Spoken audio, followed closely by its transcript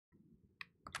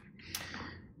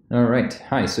All right.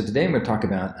 Hi. So today I'm going to talk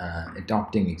about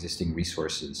adopting existing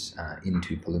resources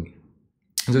into Pulumi.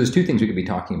 So there's two things we could be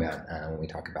talking about when we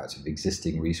talk about sort of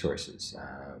existing resources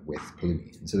with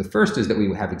Pulumi. And so the first is that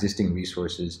we have existing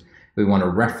resources we want to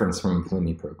reference from a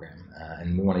Pulumi program,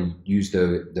 and we want to use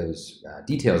those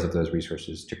details of those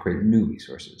resources to create new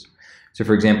resources. So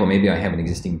for example, maybe I have an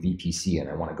existing VPC and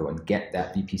I want to go and get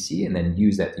that VPC and then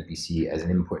use that VPC as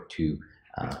an input to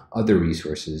other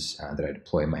resources that I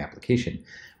deploy in my application.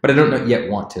 But I don't yet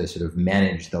want to sort of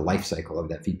manage the lifecycle of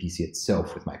that VPC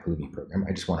itself with my Pulumi program.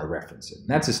 I just want to reference it. And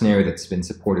that's a scenario that's been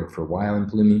supported for a while in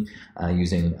Pulumi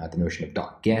using the notion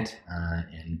of .get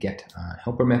and get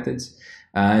helper methods.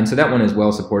 And so that one is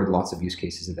well supported, lots of use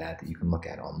cases of that you can look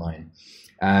at online.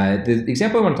 The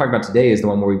example I want to talk about today is the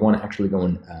one where we want to actually go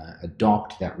and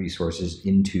adopt that resources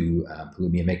into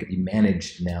Pulumi and make it be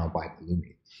managed now by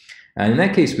Pulumi. And in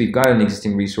that case, we've got an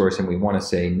existing resource and we want to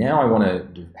say, now I want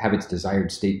to have its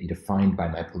desired state be defined by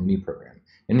my Pulumi program.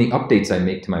 And the updates I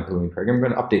make to my Pulumi program, I'm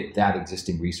going to update that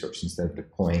existing resource instead of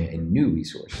deploying a new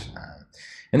resource.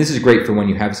 And this is great for when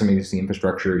you have some existing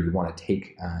infrastructure, you want to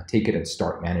take it and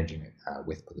start managing it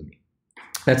with Pulumi.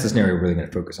 That's the scenario we're really going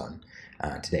to focus on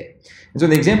today. And so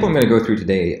the example I'm going to go through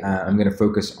today, I'm going to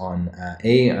focus on,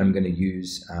 I'm going to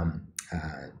use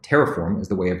Terraform as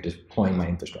the way of deploying my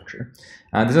infrastructure.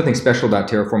 There's nothing special about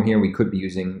Terraform here. We could be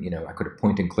using, I could have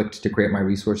point and clicked to create my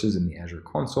resources in the Azure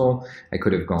console. I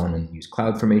could have gone and used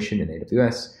CloudFormation in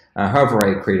AWS. However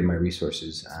I created my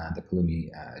resources, the Pulumi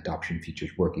adoption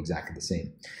features work exactly the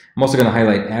same. I'm also going to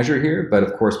highlight Azure here, but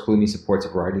of course Pulumi supports a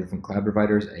variety of different cloud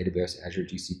providers, AWS, Azure,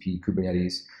 GCP,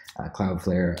 Kubernetes,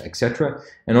 Cloudflare, etc.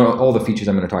 And all the features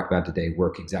I'm going to talk about today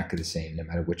work exactly the same no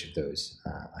matter which of those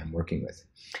I'm working with.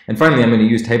 And finally, I'm going to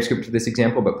use TypeScript for this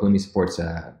example, but Pulumi supports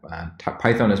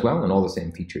Python as well, and all the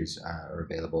same features are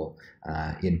available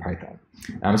in Python.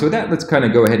 So with that, let's kind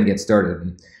of go ahead and get started.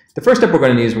 And the first step we're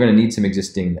going to need is we're going to need some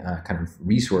existing kind of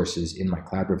resources in my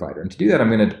cloud provider. And to do that, I'm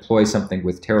going to deploy something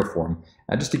with Terraform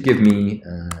just to give me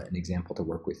an example to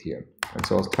work with here. And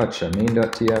so I'll touch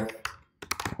main.tf,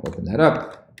 open that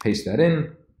up, paste that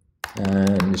in,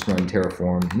 and just run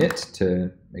Terraform init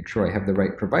to make sure I have the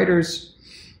right providers,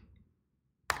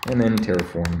 and then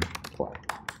Terraform apply.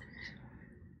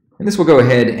 And this will go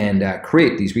ahead and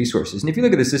create these resources. And if you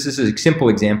look at this, this is a simple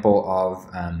example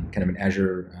of kind of an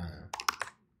Azure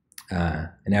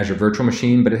virtual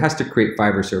machine, but it has to create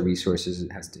 5 or so resources.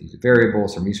 It has to use a variable,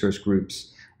 some resource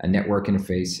groups, a network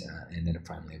interface, and then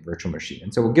finally a virtual machine.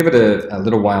 And so we'll give it a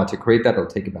little while to create that. It'll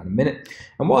take about a minute.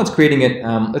 And while it's creating it,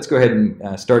 let's go ahead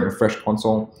and start in a fresh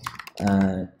console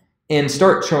and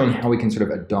start showing how we can sort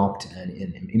of adopt and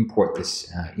import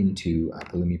this into a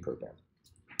Pulumi program.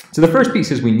 So the first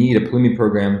piece is we need a Pulumi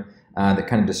program that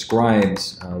kind of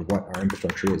describes what our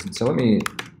infrastructure is. And so let me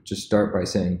just start by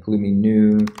saying Pulumi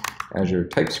new Azure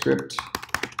TypeScript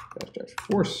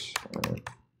 -force.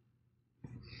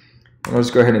 And I'll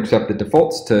just go ahead and accept the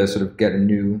defaults to sort of get a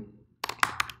new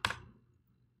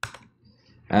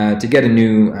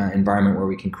environment where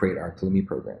we can create our Pulumi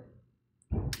program.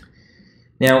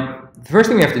 Now, the first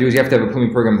thing we have to do is you have to have a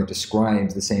Pulumi program that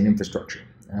describes the same infrastructure.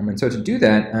 And so to do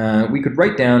that, we could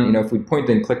write down, if we pointed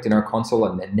and clicked in our console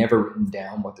and had never written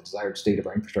down what the desired state of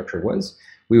our infrastructure was,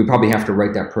 we would probably have to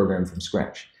write that program from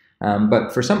scratch.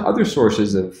 But for some other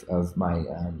sources of my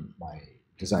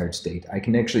desired state, I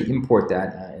can actually import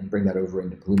that and bring that over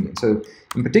into Pulumi. And so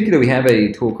in particular, we have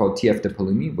a tool called TF2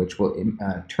 Pulling Me, which will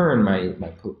turn my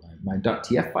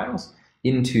 .tf files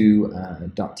into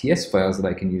 .ts files that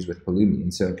I can use with Pulumi.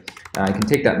 And so I can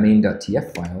take that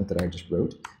main.tf file that I just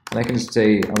wrote, and I can just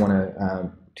say I want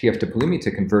to TF2 Pulumi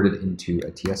to convert it into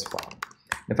a TS file.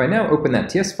 If I now open that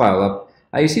TS file up,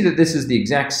 you see that this is the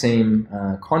exact same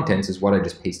contents as what I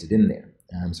just pasted in there.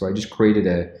 So I just created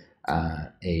a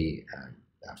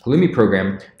Pulumi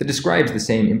program that describes the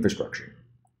same infrastructure.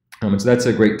 So that's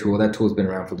a great tool. That tool has been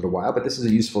around for a little while, but this is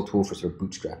a useful tool for sort of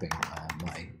bootstrapping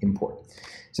my import.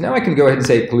 So now I can go ahead and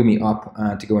say Pulumi up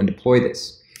to go and deploy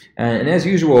this. And as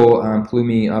usual,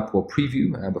 Pulumi up will preview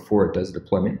before it does a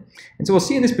deployment. And so we'll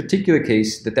see in this particular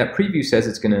case that preview says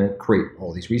it's going to create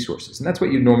all these resources. And that's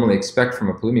what you'd normally expect from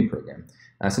a Pulumi program.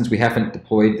 Since we haven't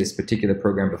deployed this particular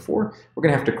program before, we're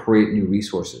going to have to create new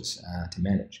resources to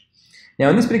manage. Now,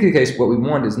 in this particular case, what we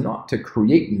want is not to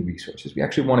create new resources. We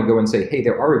actually want to go and say, hey,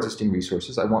 there are existing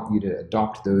resources. I want you to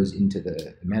adopt those into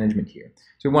the management here.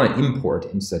 So we want to import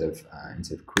instead of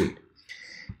create.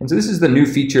 And so this is the new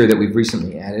feature that we've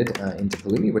recently added into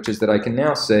Pulumi, which is that I can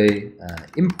now say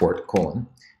import :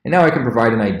 and now I can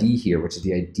provide an ID here, which is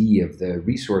the ID of the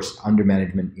resource under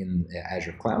management in the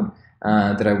Azure cloud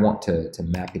that I want to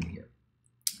map in here.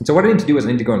 And so what I need to do is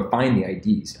I need to go and find the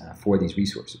IDs for these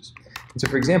resources. And so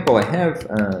for example, I have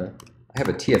a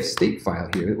tfstate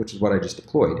file here, which is what I just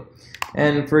deployed.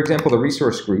 And for example, the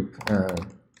resource group,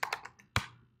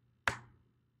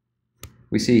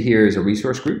 we see here is a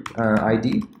resource group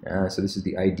ID. So this is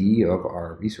the ID of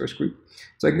our resource group.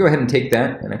 So I can go ahead and take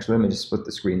that, and actually let me just split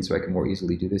the screen so I can more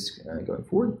easily do this going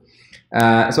forward.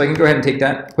 So I can go ahead and take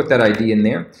that, put that ID in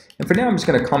there. And for now, I'm just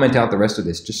going to comment out the rest of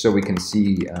this just so we can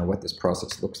see what this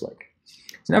process looks like.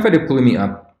 So now if I do Pulumi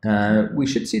up, we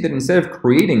should see that instead of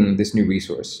creating this new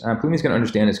resource, Pulumi is going to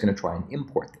understand it's going to try and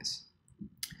import this.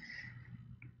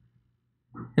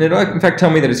 And it'll in fact tell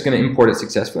me that it's going to import it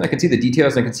successfully. I can see the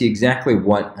details, and I can see exactly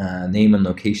what name and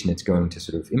location it's going to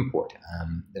sort of import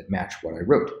that match what I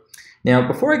wrote. Now,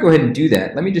 before I go ahead and do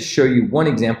that, let me just show you one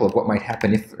example of what might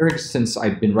happen if, for instance,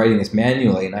 I've been writing this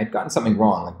manually and I've gotten something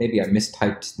wrong, like maybe I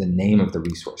mistyped the name of the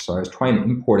resource. So I was trying to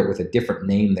import it with a different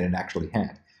name than it actually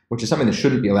had, which is something that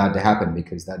shouldn't be allowed to happen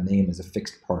because that name is a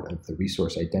fixed part of the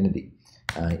resource identity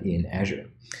in Azure.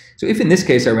 So if in this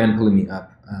case I ran Pulumi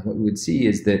up, what we would see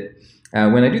is that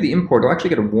when I do the import, I'll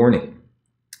actually get a warning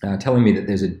telling me that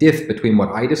there's a diff between what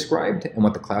I described and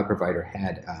what the cloud provider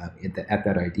had at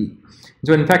that ID. And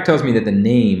so it in fact tells me that the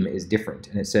name is different,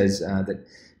 and it says that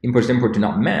import do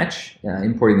not match,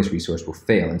 importing this resource will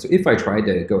fail. And so if I tried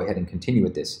to go ahead and continue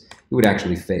with this, it would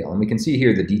actually fail. And we can see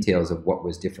here the details of what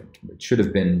was different. It should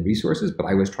have been resources, but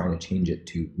I was trying to change it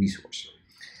to resource.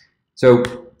 So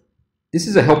this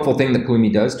is a helpful thing that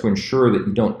Pulumi does to ensure that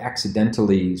you don't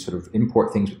accidentally sort of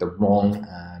import things with the wrong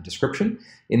description.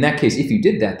 In that case, if you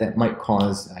did that, that might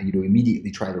cause you to immediately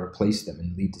try to replace them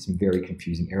and lead to some very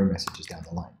confusing error messages down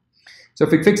the line. So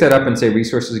if we fix that up and say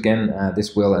resources again,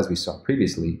 this will, as we saw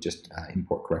previously, just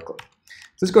import correctly.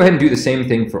 So let's go ahead and do the same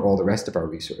thing for all the rest of our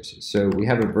resources. So we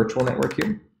have a virtual network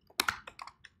here.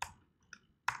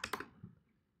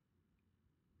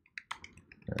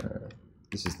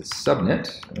 This is the subnet,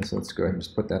 so let's go ahead and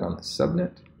just put that on the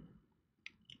subnet.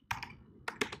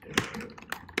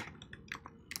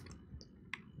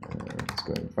 Let's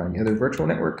go ahead and find the other virtual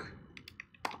network.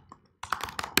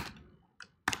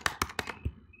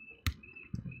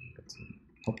 Got some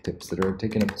help tips that are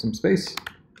taking up some space.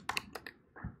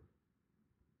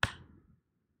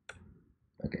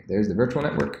 Okay, there's the virtual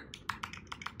network.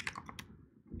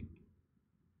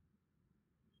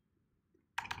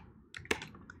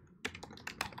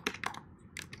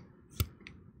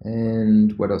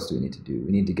 And what else do we need to do?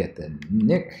 We need to get the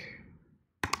NIC,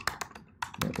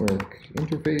 network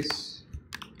interface.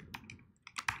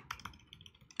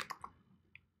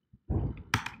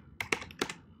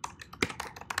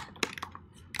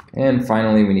 And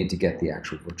finally, we need to get the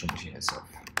actual virtual machine itself.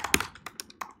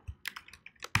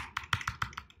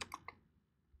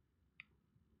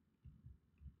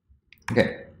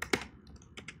 Okay.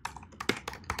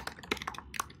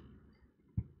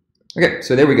 Okay,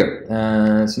 so there we go.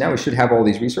 So now we should have all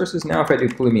these resources. Now if I do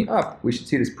Pulumi up, we should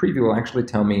see this preview will actually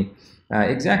tell me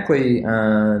exactly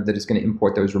that it's going to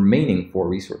import those remaining 4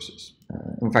 resources.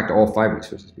 In fact, all 5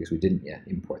 resources, because we didn't yet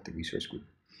import the resource group.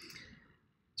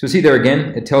 So see there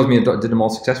again, it tells me it did them all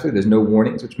successfully. There's no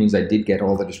warnings, which means I did get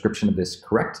all the description of this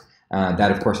correct.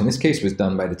 That, of course, in this case was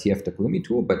done by the TF2 Pulling Me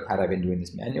tool, but had I been doing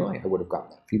this manually, I would have gotten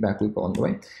that feedback loop along the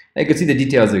way. And you can see the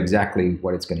details of exactly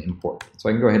what it's going to import. So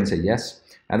I can go ahead and say yes.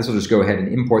 And this will just go ahead and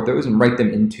import those and write them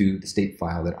into the state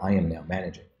file that I am now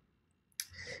managing.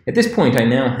 At this point, I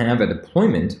now have a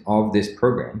deployment of this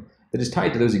program that is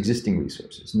tied to those existing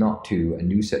resources, not to a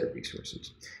new set of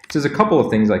resources. So there's a couple of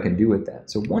things I can do with that.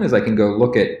 So one is I can go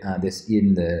look at this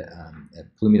in the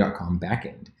Pulumi.com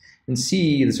backend and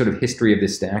see the sort of history of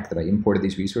this stack that I imported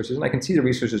these resources, and I can see the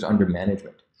resources under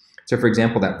management. So for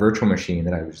example, that virtual machine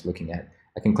that I was looking at,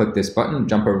 I can click this button,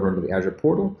 jump over into the Azure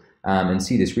portal, and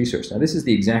see this resource. Now this is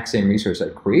the exact same resource I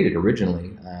created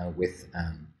originally with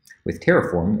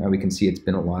Terraform. We can see it's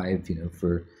been alive,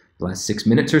 for the last 6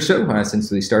 minutes or so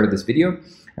since we started this video.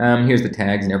 Here's the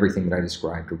tags and everything that I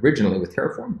described originally with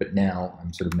Terraform, but now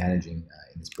I'm sort of managing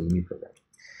in this Pulumi program.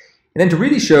 And then to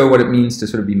really show what it means to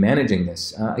sort of be managing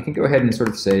this, I can go ahead and sort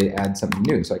of say add something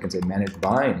new. So I can say manage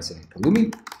by and say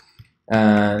Pulumi.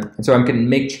 And so I can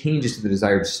make changes to the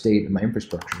desired state of my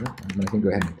infrastructure, and I can go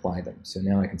ahead and apply them. So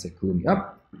now I can say Pulumi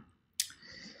up.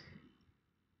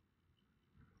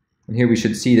 And here we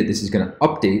should see that this is going to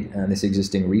update this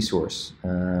existing resource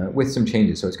with some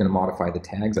changes. So it's going to modify the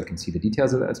tags. I can see the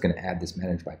details of that. It's going to add this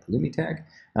manage by Pulumi tag.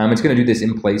 It's going to do this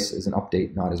in place as an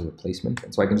update, not as a replacement.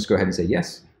 And so I can just go ahead and say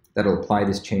yes. That'll apply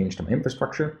this change to my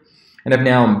infrastructure. And I've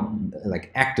now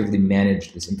actively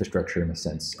managed this infrastructure in a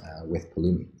sense with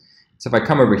Pulumi. So if I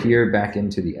come over here back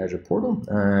into the Azure portal,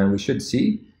 we should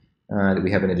see that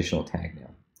we have an additional tag now.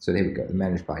 So there we go, the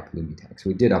managed by Pulumi tag. So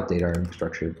we did update our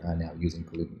infrastructure now using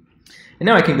Pulumi. And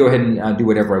now I can go ahead and do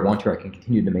whatever I want here. I can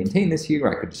continue to maintain this here.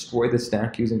 I could destroy the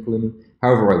stack using Pulumi,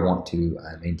 however I want to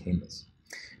maintain this.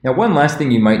 Now, one last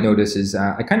thing you might notice is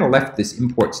I kind of left this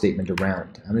import statement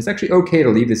around. It's actually okay to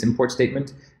leave this import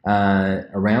statement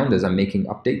around as I'm making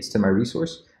updates to my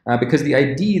resource because the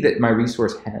ID that my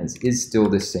resource has is still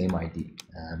the same ID.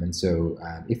 And so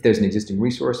if there's an existing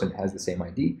resource and it has the same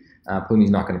ID, Pulumi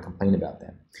is not going to complain about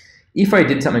that. If I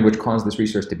did something which caused this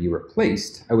resource to be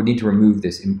replaced, I would need to remove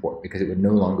this import because it would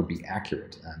no longer be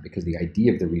accurate because the ID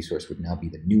of the resource would now be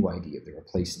the new ID of the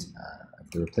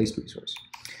replaced resource.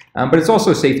 But it's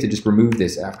also safe to just remove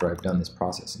this after I've done this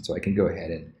process. And so I can go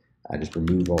ahead and just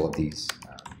remove all of these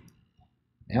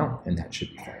now, and that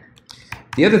should be fine.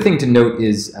 The other thing to note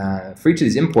is for each of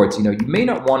these imports, you may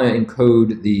not want to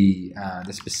encode the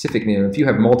specific, if you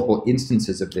have multiple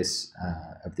instances of this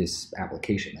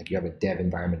application, like you have a dev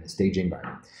environment and a staging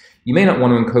environment, you may not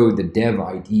want to encode the dev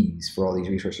IDs for all these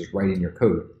resources right in your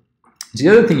code. So the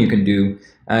other thing you can do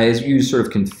is use sort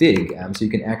of config. So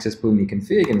you can access Pulumi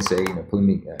config and say,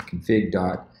 Pulumi config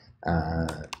dot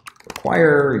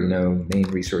require, main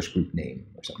resource group name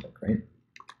or something, right?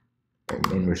 Or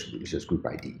main resource group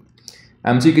ID.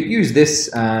 So you could use this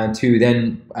to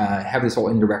then have this all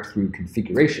indirect through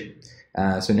configuration.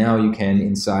 So now you can,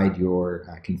 inside your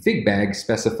config bag,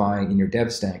 specify in your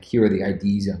dev stack, here are the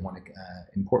IDs I want to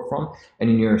import from, and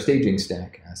in your staging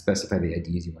stack, specify the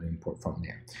IDs you want to import from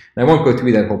there. And I won't go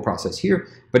through that whole process here,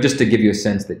 but just to give you a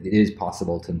sense that it is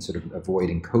possible to sort of avoid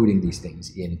encoding these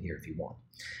things in here if you want.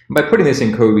 And by putting this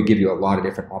in code, we give you a lot of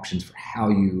different options for how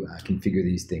you configure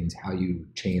these things, how you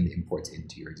chain the imports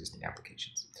into your existing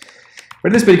applications. But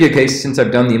in this particular case, since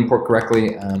I've done the import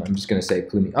correctly, I'm just going to say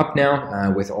Pulumi up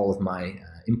now with all of my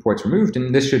imports removed,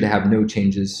 and this should have no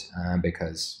changes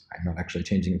because I'm not actually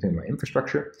changing anything in my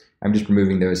infrastructure. I'm just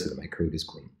removing those so that my code is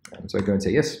clean. So I go and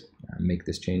say yes, make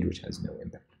this change, which has no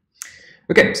impact.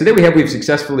 Okay, so there we've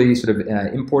successfully sort of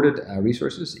imported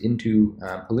resources into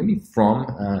Pulumi from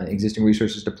existing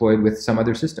resources deployed with some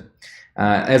other system.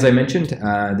 As I mentioned,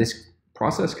 this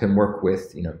process can work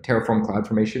with Terraform,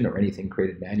 CloudFormation, or anything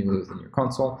created manually within your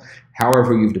console.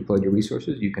 However you've deployed your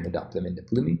resources, you can adopt them into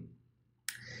Pulumi.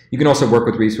 You can also work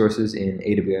with resources in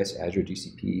AWS, Azure,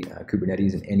 GCP,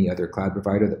 Kubernetes, and any other cloud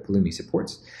provider that Pulumi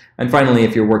supports. And finally,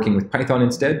 if you're working with Python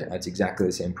instead, it's exactly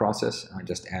the same process,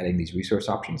 just adding these resource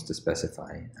options to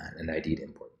specify an ID to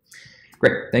import.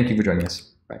 Great. Thank you for joining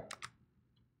us. Bye.